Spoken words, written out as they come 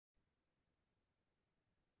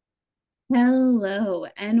Hello,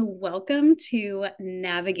 and welcome to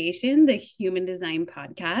Navigation, the Human Design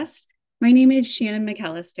Podcast. My name is Shannon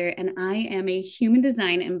McAllister, and I am a human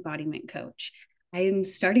design embodiment coach. I am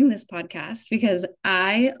starting this podcast because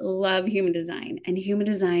I love human design, and human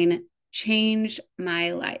design changed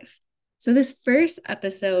my life. So, this first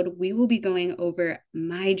episode, we will be going over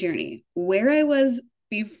my journey, where I was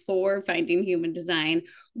before finding human design,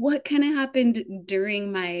 what kind of happened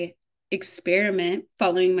during my experiment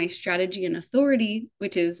following my strategy and authority,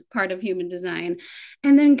 which is part of human design,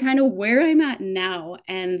 and then kind of where I'm at now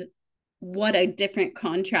and what a different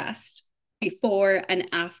contrast before and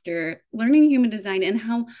after learning human design and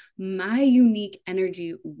how my unique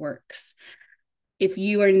energy works. If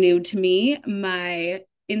you are new to me, my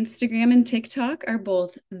Instagram and TikTok are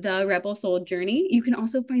both The Rebel Soul Journey. You can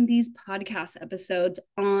also find these podcast episodes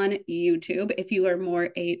on YouTube if you are more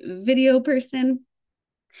a video person.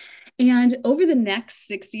 And over the next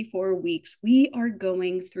 64 weeks, we are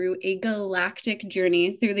going through a galactic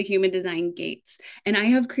journey through the human design gates. And I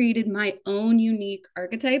have created my own unique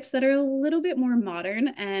archetypes that are a little bit more modern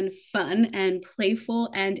and fun and playful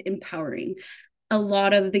and empowering. A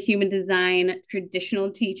lot of the human design traditional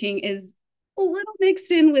teaching is a little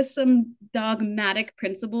mixed in with some dogmatic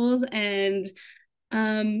principles and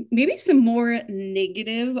maybe some more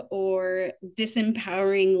negative or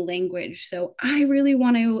disempowering language. So I really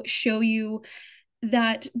want to show you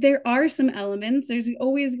that there are some elements. There's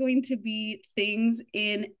always going to be things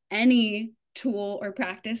in any tool or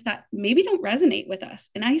practice that maybe don't resonate with us.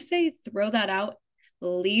 And I say throw that out,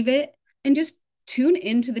 leave it, and just tune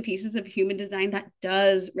into the pieces of human design that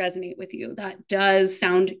does resonate with you, that does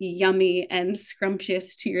sound yummy and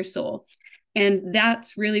scrumptious to your soul. And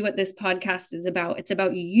that's really what this podcast is about. It's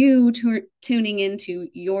about you tuning into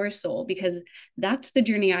your soul, because that's the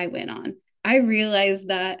journey I went on. I realized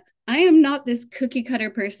that I am not this cookie cutter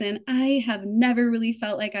person. I have never really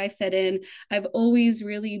felt like I fit in. I've always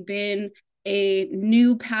really been a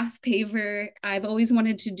new path paver. I've always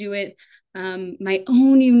wanted to do it my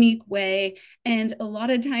own unique way. And a lot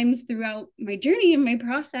of times throughout my journey and my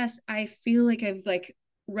process, I feel like I've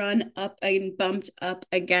run up and bumped up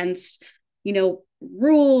against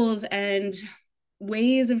rules and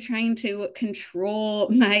ways of trying to control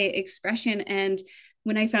my expression. And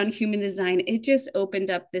when I found human design, it just opened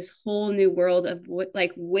up this whole new world of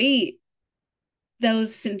wait,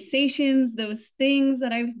 those sensations, those things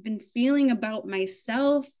that I've been feeling about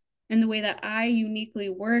myself and the way that I uniquely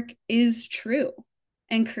work is true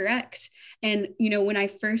and correct. And, when I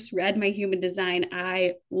first read my human design,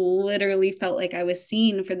 I literally felt like I was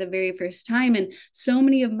seen for the very first time. And so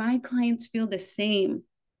many of my clients feel the same.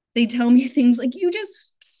 They tell me things like, you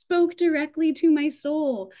just spoke directly to my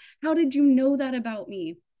soul. How did you know that about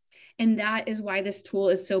me? And that is why this tool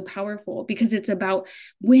is so powerful, because it's about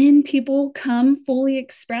when people come fully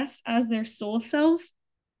expressed as their soul self,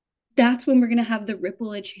 that's when we're going to have the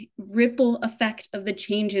ripple effect of the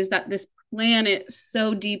changes that this planet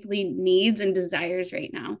so deeply needs and desires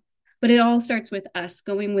right now. But it all starts with us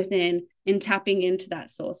going within and tapping into that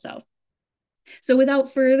soul self. So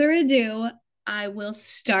without further ado, I will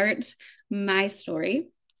start my story.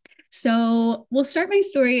 So we'll start my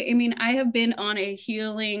story. I mean, I have been on a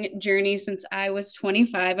healing journey since I was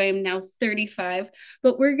 25. I am now 35,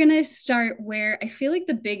 but we're going to start where I feel like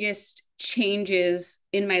the biggest changes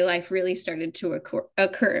in my life really started to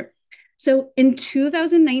occur. So in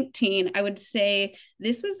 2019, I would say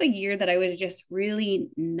this was a year that I was just really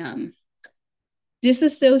numb,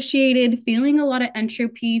 disassociated, feeling a lot of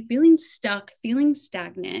entropy, feeling stuck, feeling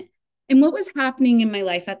stagnant. And what was happening in my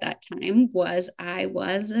life at that time was I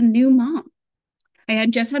was a new mom. I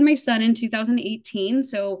had just had my son in 2018.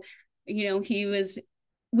 So, he was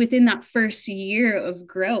within that first year of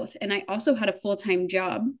growth. And I also had a full time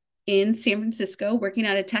job in San Francisco working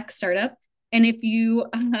at a tech startup. And if you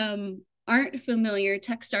aren't familiar,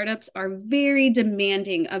 tech startups are very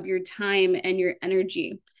demanding of your time and your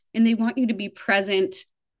energy. And they want you to be present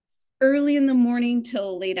early in the morning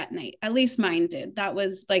till late at night. At least mine did. That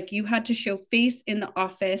was like you had to show face in the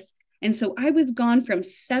office. And so I was gone from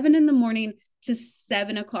 7 in the morning to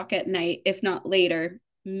 7 o'clock at night, if not later,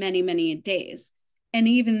 many, many days. And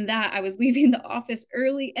even that, I was leaving the office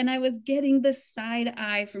early and I was getting the side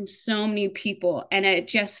eye from so many people. And it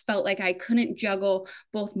just felt like I couldn't juggle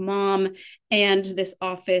both mom and this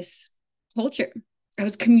office culture. I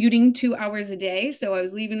was commuting 2 hours a day. So I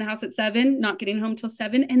was leaving the house at 7, not getting home till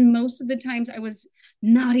 7. And most of the times I was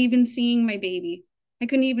not even seeing my baby. I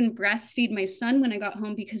couldn't even breastfeed my son when I got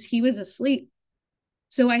home because he was asleep.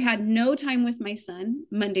 So I had no time with my son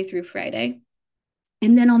Monday through Friday.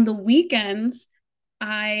 And then on the weekends,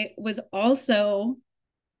 I was also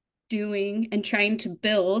doing and trying to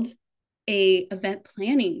build a event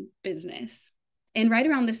planning business. And right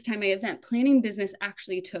around this time, my event planning business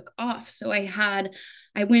actually took off. So I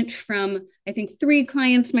went from, I think, 3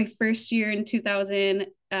 clients my first year in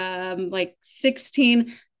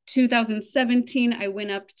 2016, 2017, I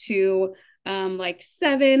went up to like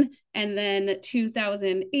 7. And then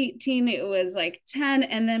 2018, it was like 10.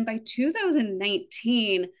 And then by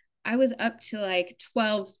 2019, I was up to like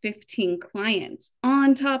 12, 15 clients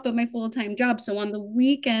on top of my full-time job. So on the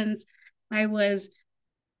weekends, I was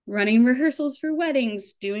running rehearsals for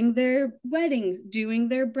weddings, doing their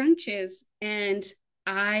brunches, and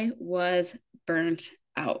I was burnt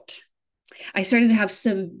out. I started to have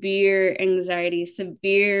severe anxiety,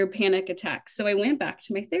 severe panic attacks. So I went back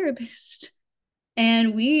to my therapist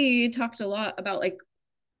and we talked a lot about like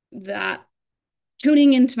that,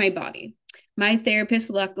 tuning into my body. My therapist,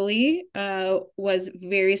 luckily, was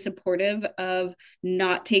very supportive of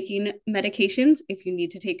not taking medications. If you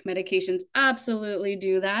need to take medications, absolutely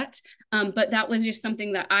do that. But that was just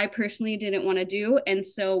something that I personally didn't want to do. And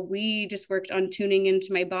so we just worked on tuning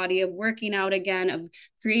into my body, of working out again, of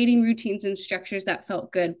creating routines and structures that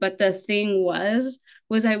felt good. But the thing was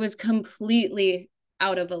I was completely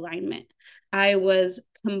out of alignment. I was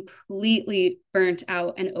completely burnt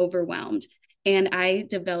out and overwhelmed. And I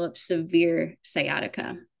developed severe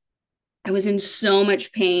sciatica. I was in so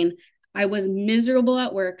much pain. I was miserable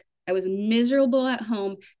at work. I was miserable at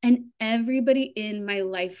home, and everybody in my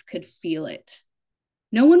life could feel it.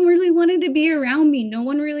 No one really wanted to be around me. No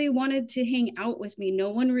one really wanted to hang out with me.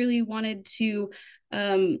 No one really wanted to,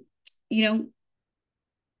 you know,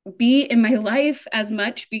 be in my life as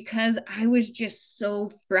much, because I was just so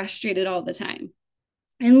frustrated all the time.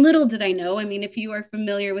 And little did I know, I mean, if you are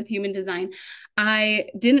familiar with human design, I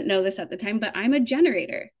didn't know this at the time, but I'm a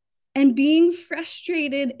generator. And being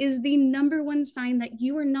frustrated is the number one sign that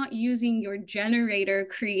you are not using your generator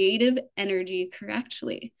creative energy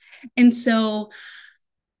correctly. And so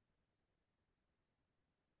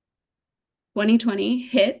 2020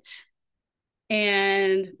 hit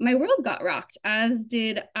and my world got rocked, as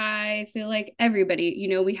did, I feel like, everybody. You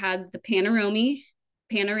know, we had the panorama,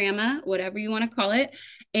 whatever you want to call it.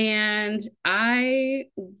 And I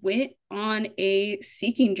went on a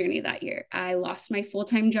seeking journey that year. I lost my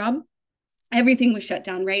full-time job. Everything was shut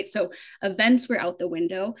down, right? So events were out the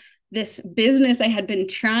window. This business I had been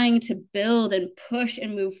trying to build and push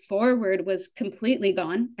and move forward was completely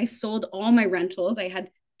gone. I sold all my rentals. I had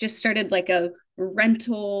just started like a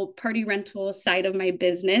party rental side of my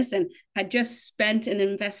business, and had just spent and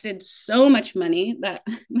invested so much money that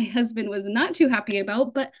my husband was not too happy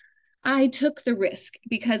about. But I took the risk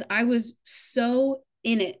because I was so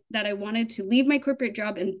in it that I wanted to leave my corporate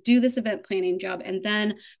job and do this event planning job. And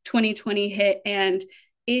then 2020 hit, and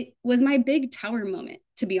it was my big tower moment,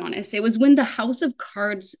 to be honest. It was when the house of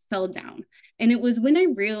cards fell down. And it was when I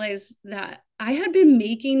realized that I had been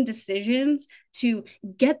making decisions to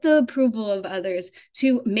get the approval of others,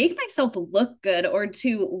 to make myself look good, or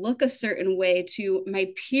to look a certain way to my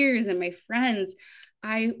peers and my friends.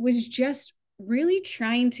 I was just really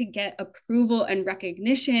trying to get approval and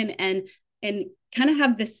recognition, and kind of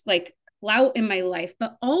have this like clout in my life,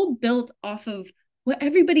 but all built off of what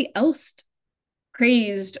everybody else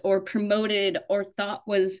praised or promoted or thought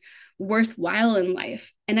was worthwhile in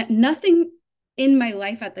life. And nothing in my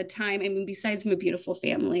life at the time, I mean, besides my beautiful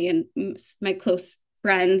family and my close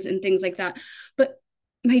friends and things like that, but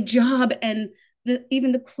my job and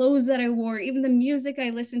even the clothes that I wore, even the music I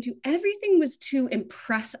listened to, everything was to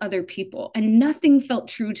impress other people, and nothing felt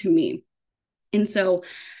true to me. And so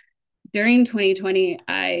during 2020,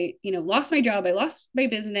 I, lost my job, I lost my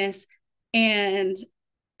business, and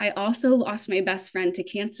I also lost my best friend to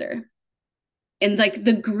cancer. And like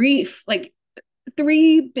the grief, like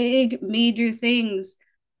 3 big major things,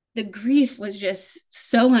 the grief was just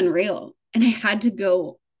so unreal. And I had to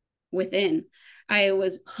go within. I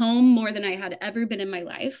was home more than I had ever been in my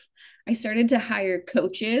life. I started to hire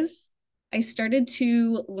coaches. I started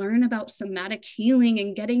to learn about somatic healing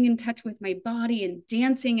and getting in touch with my body and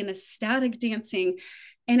dancing and ecstatic dancing.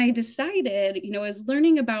 And I decided, I was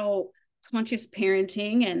learning about conscious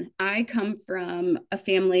parenting, and I come from a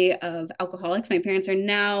family of alcoholics. My parents are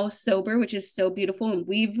now sober, which is so beautiful, and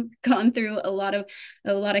we've gone through a lot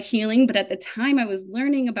of healing. But at the time, I was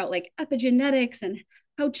learning about like epigenetics and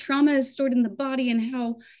how trauma is stored in the body, and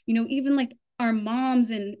how even like our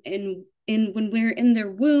moms and when we're in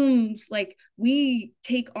their wombs, like we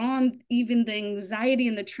take on even the anxiety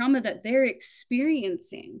and the trauma that they're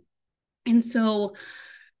experiencing. And so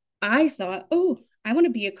I thought, oh, I want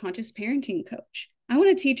to be a conscious parenting coach. I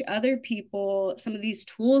want to teach other people some of these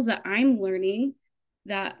tools that I'm learning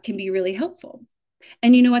that can be really helpful.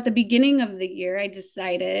 And, you know, at the beginning of the year, I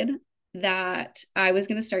decided that I was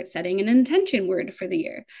going to start setting an intention word for the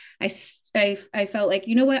year. I felt like,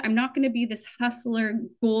 you know what, I'm not going to be this hustler,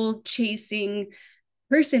 goal chasing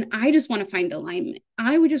person. I just want to find alignment.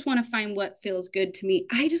 I would just want to find what feels good to me.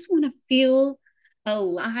 I just want to feel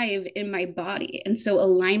alive in my body. And so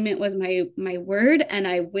alignment was my word. And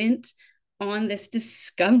I went on this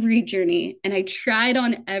discovery journey and I tried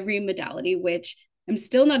on every modality, which I'm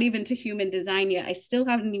still not even to human design yet. I still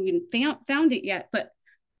haven't even found it yet, but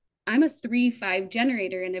I'm a 3-5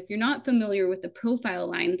 generator. And if you're not familiar with the profile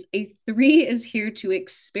lines, a 3 is here to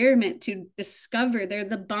experiment, to discover. They're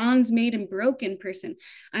the bonds made and broken person.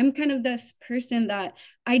 I'm kind of this person that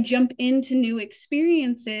I jump into new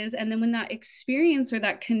experiences. And then when that experience or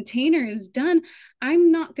that container is done,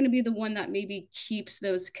 I'm not going to be the one that maybe keeps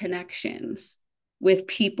those connections with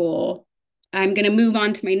people. I'm going to move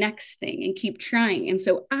on to my next thing and keep trying. And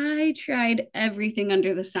so I tried everything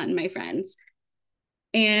under the sun, my friends.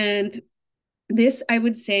 And this, I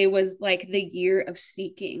would say, was like the year of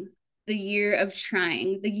seeking, the year of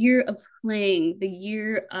trying, the year of playing, the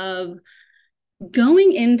year of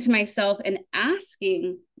going into myself and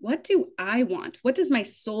asking, what do I want? What does my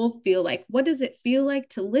soul feel like? What does it feel like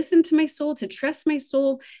to listen to my soul, to trust my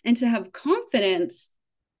soul, and to have confidence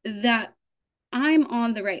that I'm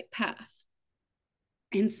on the right path?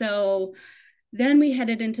 And so then we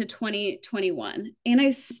headed into 2021, and I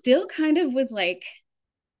still kind of was like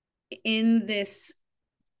in this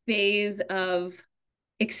phase of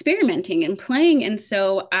experimenting and playing. And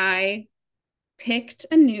so I picked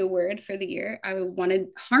a new word for the year. I wanted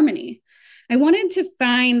harmony. I wanted to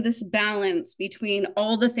find this balance between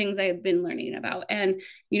all the things I've been learning about. And,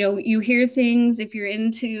 you know, you hear things if you're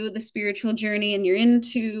into the spiritual journey and you're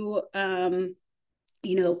into,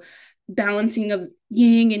 you know, balancing of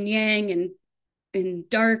yin and yang and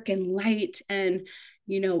dark and light and,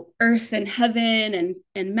 you know, earth and heaven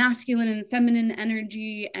and masculine and feminine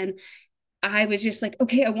energy. And I was just like,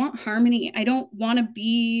 okay, I want harmony. I don't want to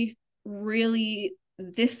be really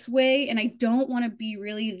this way, and I don't want to be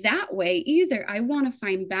really that way either. I want to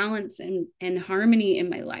find balance and harmony in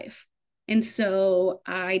my life. And so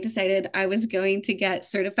I decided I was going to get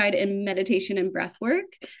certified in meditation and breath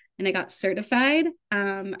work. And I got certified.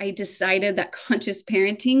 I decided that conscious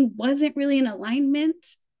parenting wasn't really in alignment.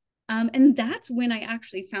 And that's when I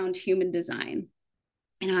actually found human design.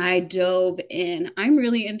 And I dove in. I'm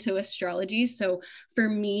really into astrology. So for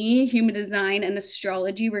me, human design and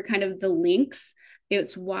astrology were kind of the links.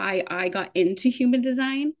 It's why I got into human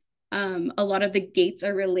design. A lot of the gates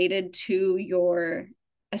are related to your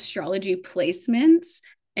astrology placements.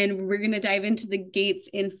 And we're going to dive into the gates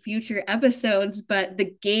in future episodes. But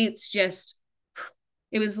the gates just,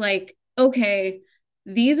 it was like, okay,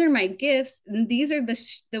 these are my gifts and these are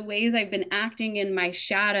the ways I've been acting in my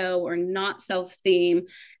shadow or not self theme.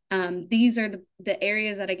 These are the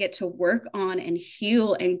areas that I get to work on and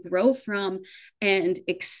heal and grow from and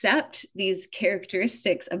accept these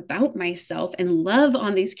characteristics about myself and love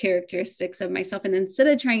on these characteristics of myself. And instead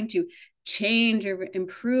of trying to change or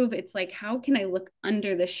improve, it's like, how can I look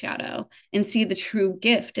under the shadow and see the true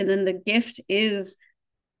gift? And then the gift is,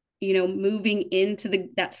 you know, moving into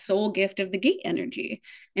that soul gift of the gate energy.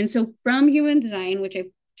 And so from human design, which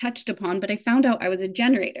I've touched upon, but I found out I was a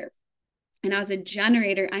generator. And as a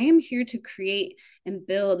generator, I am here to create and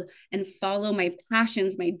build and follow my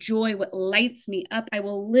passions, my joy, what lights me up. I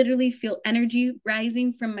will literally feel energy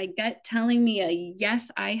rising from my gut, telling me a yes,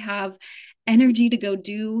 I have energy to go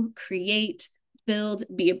do, create, build,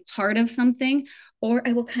 be a part of something, or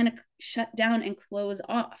I will kind of shut down and close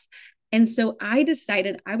off. And so I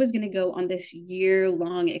decided I was going to go on this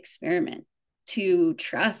year-long experiment to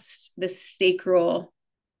trust the sacral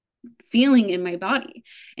feeling in my body.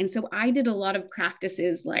 And so I did a lot of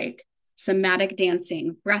practices like somatic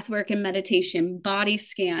dancing, breath work and meditation, body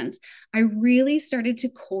scans. I really started to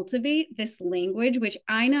cultivate this language, which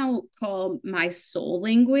I now call my soul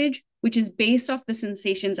language, which is based off the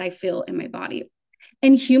sensations I feel in my body.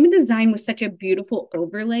 And human design was such a beautiful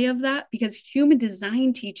overlay of that because human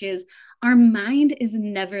design teaches our mind is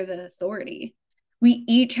never the authority. We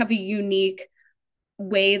each have a unique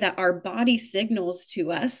way that our body signals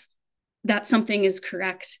to us that something is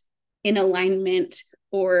correct, in alignment,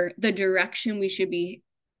 or the direction we should be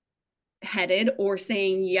headed, or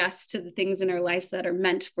saying yes to the things in our lives that are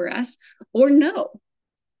meant for us, or no.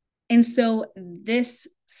 And so this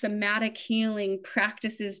somatic healing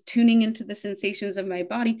practices, tuning into the sensations of my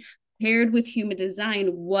body, paired with human design,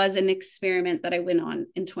 was an experiment that I went on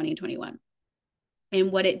in 2021.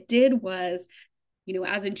 And what it did was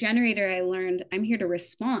As a generator, I learned I'm here to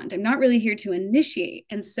respond. I'm not really here to initiate.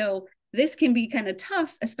 And so this can be kind of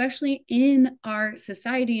tough, especially in our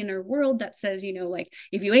society, in our world that says, like,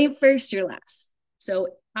 if you ain't first, you're last. So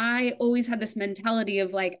I always had this mentality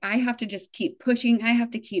of like, I have to just keep pushing. I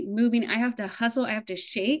have to keep moving. I have to hustle. I have to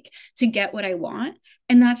shake to get what I want.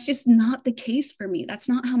 And that's just not the case for me. That's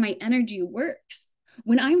not how my energy works.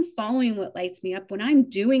 When I'm following what lights me up, when I'm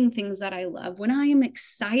doing things that I love, when I am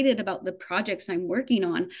excited about the projects I'm working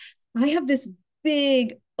on, I have this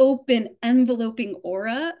big, open, enveloping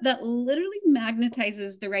aura that literally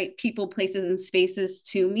magnetizes the right people, places, and spaces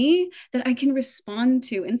to me that I can respond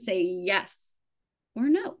to and say yes or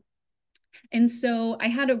no. And so I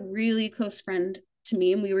had a really close friend to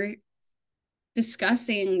me, and we were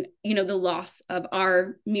discussing, the loss of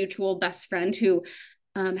our mutual best friend who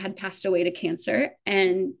had passed away to cancer.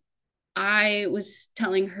 And I was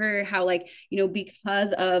telling her how, like,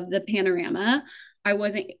 because of the panorama,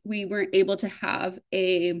 we weren't able to have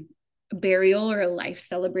a burial or a life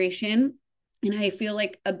celebration. And I feel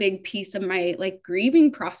like a big piece of my like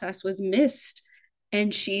grieving process was missed.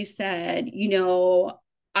 And she said,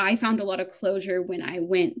 I found a lot of closure when I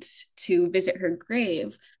went to visit her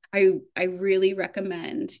grave. I really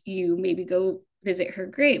recommend you maybe go visit her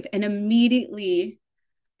grave. And immediately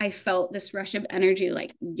I felt this rush of energy,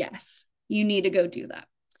 like, yes, you need to go do that.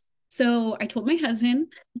 So I told my husband,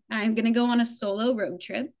 I'm going to go on a solo road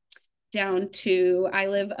trip I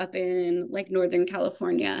live up in like Northern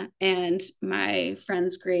California, and my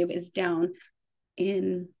friend's grave is down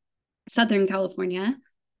in Southern California.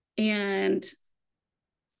 And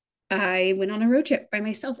I went on a road trip by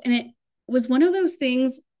myself. And it was one of those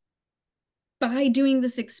things, by doing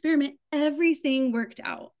this experiment, everything worked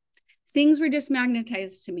out. Things were just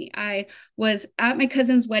magnetized to me. I was at my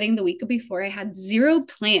cousin's wedding the week before. I had zero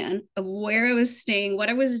plan of where I was staying, what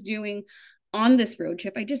I was doing on this road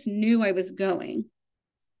trip. I just knew I was going.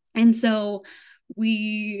 And so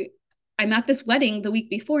I'm at this wedding the week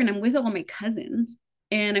before, and I'm with all my cousins,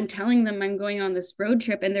 and I'm telling them I'm going on this road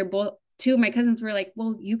trip. And two of my cousins were like,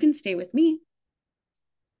 well, you can stay with me.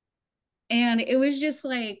 And it was just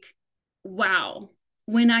like, wow,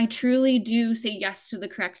 when I truly do say yes to the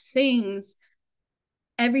correct things,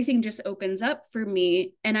 everything just opens up for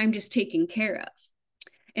me and I'm just taken care of.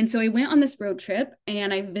 And so I went on this road trip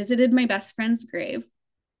and I visited my best friend's grave.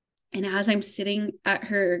 And as I'm sitting at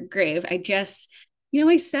her grave, I just,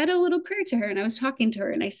 I said a little prayer to her, and I was talking to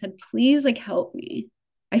her, and I said, please, like, help me.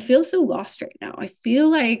 I feel so lost right now. I feel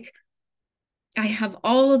like I have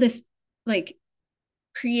all this like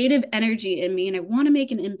creative energy in me and I want to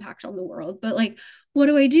make an impact on the world, but like, what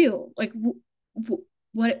do I do? Like, who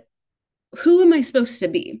am I supposed to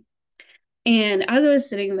be? And as I was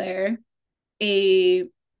sitting there, a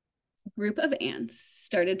group of ants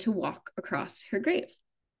started to walk across her grave.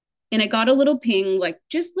 And I got a little ping, like,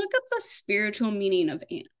 just look up the spiritual meaning of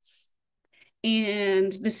ants.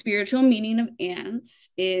 And the spiritual meaning of ants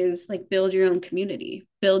is like, build your own community,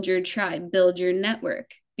 build your tribe, build your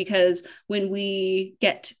network. Because when we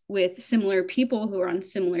get with similar people who are on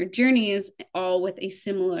similar journeys, all with a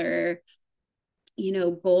similar,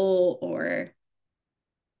 goal or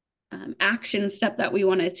action step that we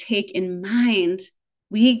want to take in mind,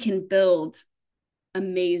 we can build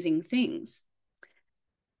amazing things.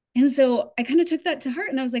 And so I kind of took that to heart,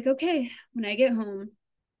 and I was like, okay, when I get home,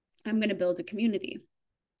 I'm going to build a community.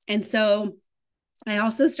 And so I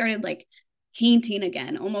also started like painting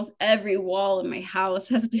again. Almost every wall in my house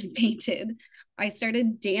has been painted. I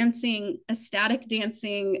started dancing, ecstatic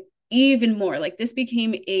dancing even more. Like, this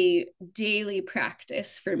became a daily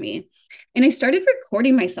practice for me. And I started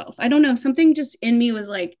recording myself. I don't know, something just in me was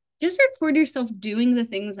like, just record yourself doing the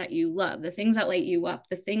things that you love, the things that light you up,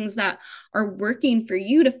 the things that are working for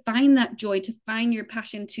you, to find that joy, to find your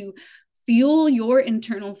passion, to fuel your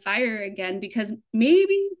internal fire again, because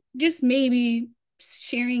maybe, just maybe,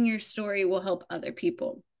 sharing your story will help other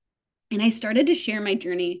people. And I started to share my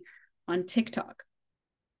journey on TikTok.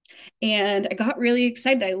 And I got really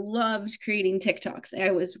excited. I loved creating TikToks.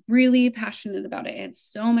 I was really passionate about it. I had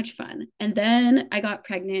so much fun. And then I got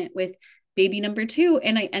pregnant with baby number 2,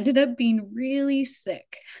 and I ended up being really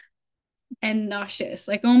sick and nauseous,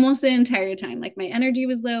 like almost the entire time. Like, my energy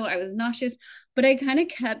was low, I was nauseous, but I kind of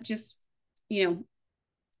kept just,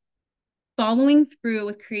 following through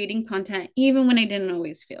with creating content, even when I didn't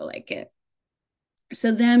always feel like it.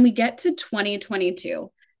 So then we get to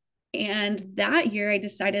 2022. And that year, I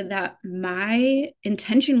decided that my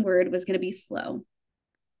intention word was going to be flow.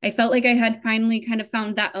 I felt like I had finally kind of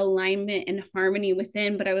found that alignment and harmony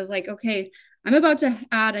within, but I was like, okay, I'm about to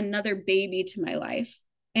add another baby to my life.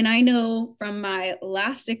 And I know from my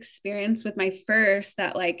last experience with my first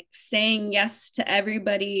that like saying yes to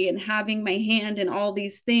everybody and having my hand in all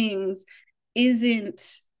these things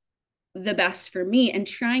isn't the best for me. And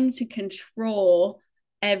trying to control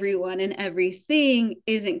everyone and everything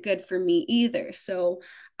isn't good for me either. So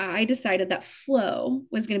I decided that flow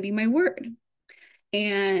was going to be my word.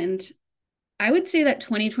 And I would say that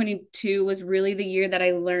 2022 was really the year that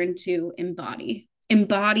I learned to embody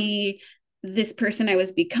this person I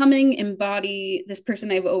was becoming, embody this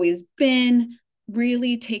person I've always been,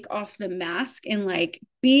 really take off the mask and like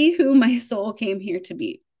be who my soul came here to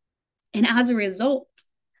be. And as a result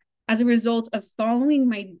of following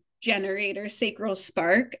my generator sacral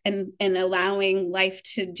spark and allowing life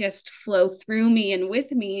to just flow through me and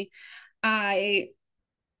with me, I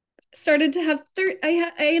started to have I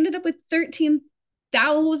ended up with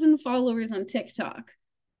 13,000 followers on TikTok.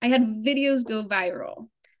 I had videos go viral.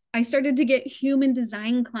 I started to get human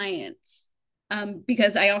design clients,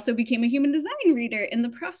 because I also became a human design reader in the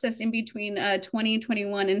process in between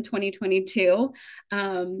 2021 and 2022.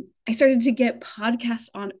 I started to get podcast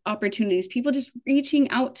on opportunities, people just reaching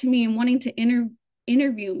out to me and wanting to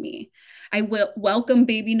interview me. I will welcome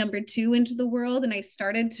baby number 2 into the world. And I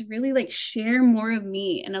started to really like share more of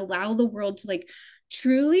me and allow the world to like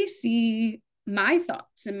truly see my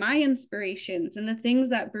thoughts and my inspirations and the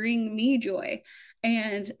things that bring me joy.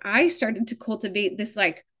 And I started to cultivate this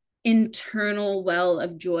like internal well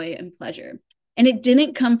of joy and pleasure. And it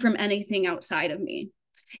didn't come from anything outside of me.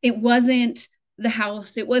 It wasn't the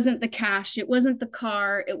house, it wasn't the cash, it wasn't the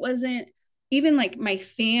car, it wasn't even like my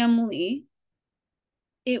family.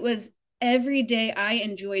 It was every day I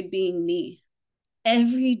enjoyed being me.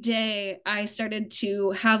 Every day I started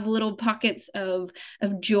to have little pockets of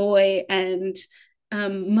joy and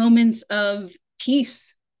moments of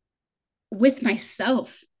peace with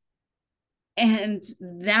myself. And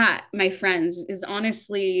that, my friends, is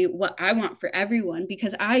honestly what I want for everyone,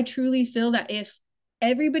 because I truly feel that if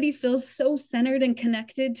everybody feels so centered and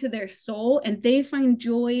connected to their soul and they find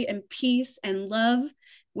joy and peace and love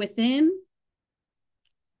within,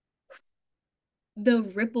 the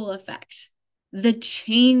ripple effect, the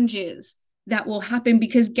changes that will happen.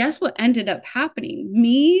 Because guess what ended up happening?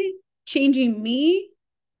 Me changed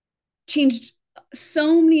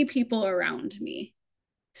so many people around me.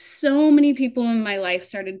 So many people in my life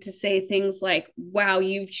started to say things like, wow,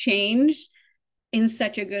 you've changed in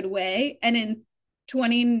such a good way. And in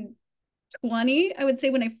 2020, I would say,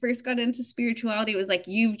 when I first got into spirituality, it was like,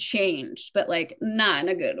 you've changed, but like not in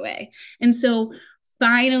a good way. And so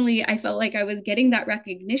finally, I felt like I was getting that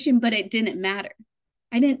recognition, but it didn't matter.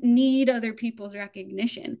 I didn't need other people's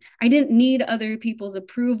recognition. I didn't need other people's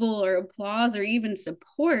approval or applause or even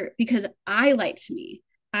support, because I liked me.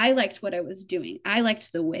 I liked what I was doing. I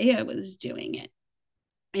liked the way I was doing it.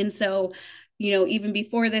 And so, even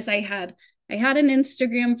before this, I had an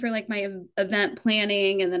Instagram for like my event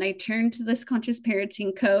planning, and then I turned to this conscious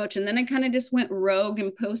parenting coach, and then I kind of just went rogue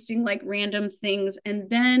and posting like random things. And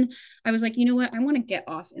then I was like, you know what? I want to get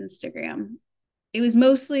off Instagram. It was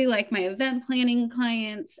mostly like my event planning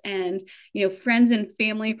clients and, friends and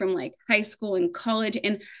family from like high school and college,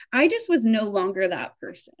 and I just was no longer that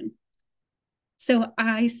person. So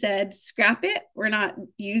I said, scrap it. We're not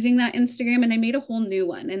using that Instagram. And I made a whole new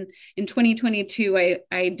one. And in 2022,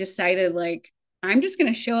 I decided like, I'm just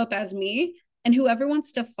going to show up as me, and whoever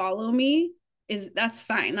wants to follow me that's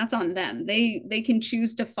fine. That's on them. They can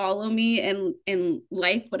choose to follow me and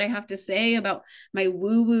like what I have to say about my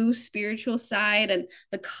woo woo spiritual side and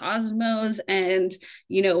the cosmos and,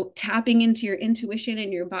 tapping into your intuition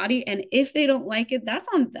and your body. And if they don't like it, that's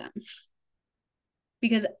on them,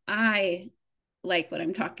 because I like what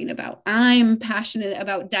I'm talking about. I'm passionate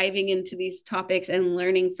about diving into these topics and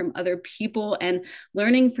learning from other people and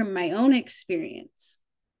learning from my own experience.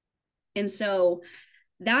 And so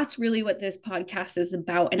that's really what this podcast is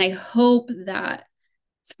about. And I hope that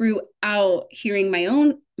throughout hearing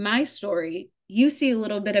my story, you see a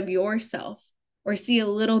little bit of yourself, or see a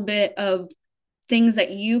little bit of things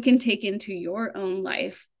that you can take into your own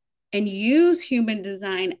life and use human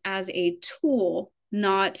design as a tool,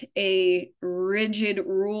 not a rigid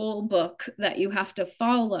rule book that you have to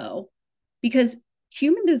follow, because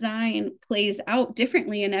human design plays out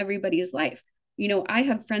differently in everybody's life. I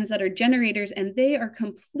have friends that are generators, and they are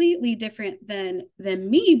completely different than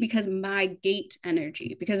me, because my gate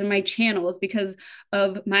energy, because of my channels, because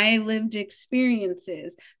of my lived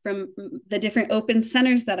experiences from the different open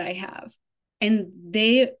centers that I have. And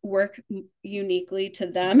they work uniquely to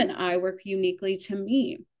them, and I work uniquely to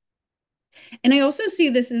me. And I also see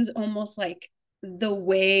this as almost like the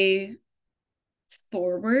way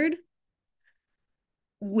forward,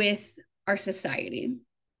 with our society,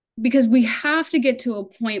 because we have to get to a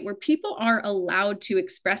point where people are allowed to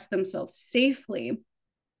express themselves safely.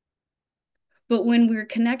 But when we're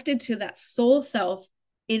connected to that soul self,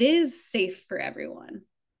 it is safe for everyone,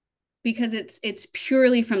 because it's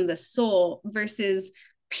purely from the soul, versus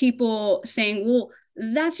people saying, well,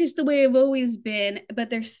 that's just the way I've always been, but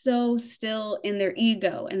they're so still in their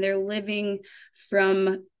ego and they're living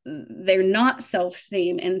from their not self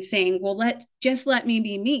theme and saying, well, let me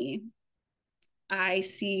be me. I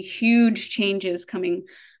see huge changes coming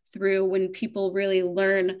through when people really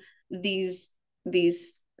learn these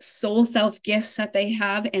soul self gifts that they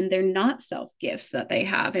have and they're not self gifts that they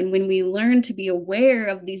have. And when we learn to be aware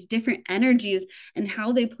of these different energies and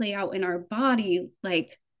how they play out in our body,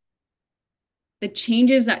 like, the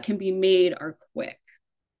changes that can be made are quick.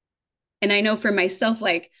 And I know for myself,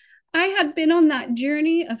 like, I had been on that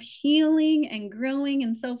journey of healing and growing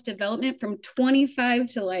and self development from 25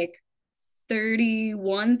 to like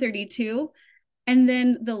 31, 32. And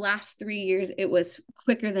then the last 3 years, it was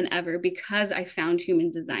quicker than ever, because I found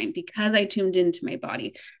human design, because I tuned into my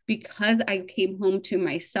body, because I came home to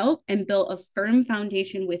myself and built a firm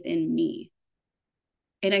foundation within me.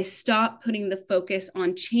 And I stopped putting the focus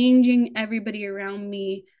on changing everybody around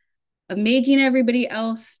me, of making everybody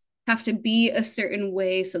else have to be a certain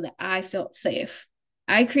way so that I felt safe.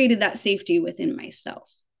 I created that safety within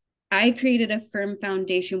myself. I created a firm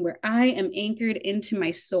foundation where I am anchored into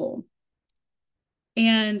my soul.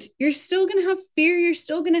 And you're still going to have fear. You're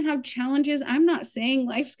still going to have challenges. I'm not saying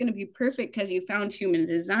life's going to be perfect because you found human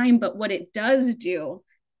design, but what it does do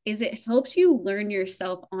is it helps you learn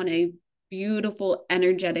yourself on a beautiful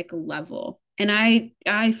energetic level. And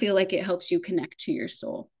I feel like it helps you connect to your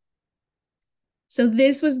soul. So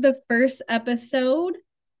this was the first episode.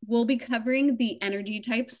 We'll be covering the energy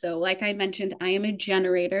types. So like I mentioned, I am a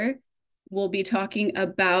generator. We'll be talking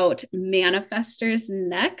about manifestors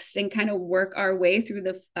next and kind of work our way through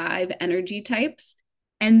the 5 energy types.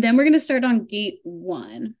 And then we're going to start on gate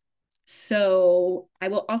 1. So I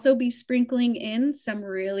will also be sprinkling in some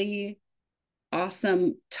really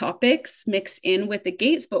awesome topics mixed in with the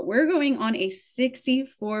gates, but we're going on a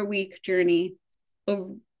 64-week journey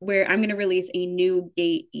where I'm going to release a new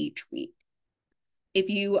gate each week. If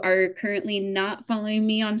you are currently not following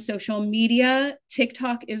me on social media,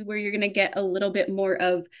 TikTok is where you're going to get a little bit more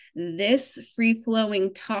of this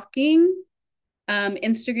free-flowing talking.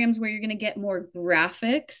 Instagram's where you're going to get more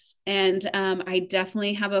graphics. And I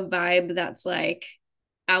definitely have a vibe that's like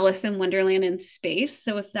Alice in Wonderland in space.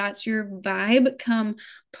 So if that's your vibe, come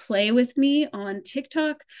play with me on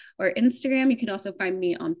TikTok or Instagram. You can also find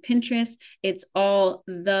me on Pinterest. It's all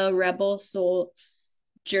The Rebel Soul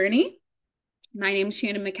Journey. My name is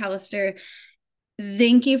Shannon McAllister.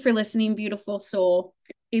 Thank you for listening, beautiful soul.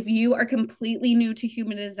 If you are completely new to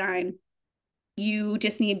human design, you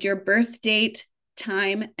just need your birth date,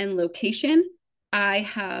 time, and location.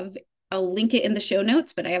 I'll link it in the show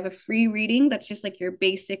notes, but I have a free reading that's just like your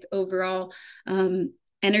basic overall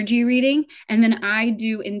energy reading. And then I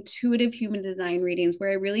do intuitive human design readings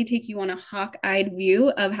where I really take you on a hawk-eyed view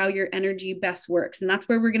of how your energy best works. And that's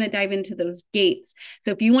where we're going to dive into those gates.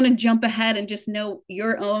 So if you want to jump ahead and just know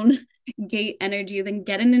your own gate energy, then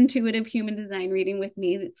get an intuitive human design reading with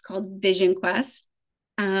me. It's called Vision Quest.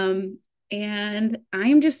 And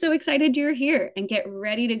I'm just so excited you're here, and get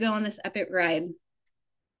ready to go on this epic ride.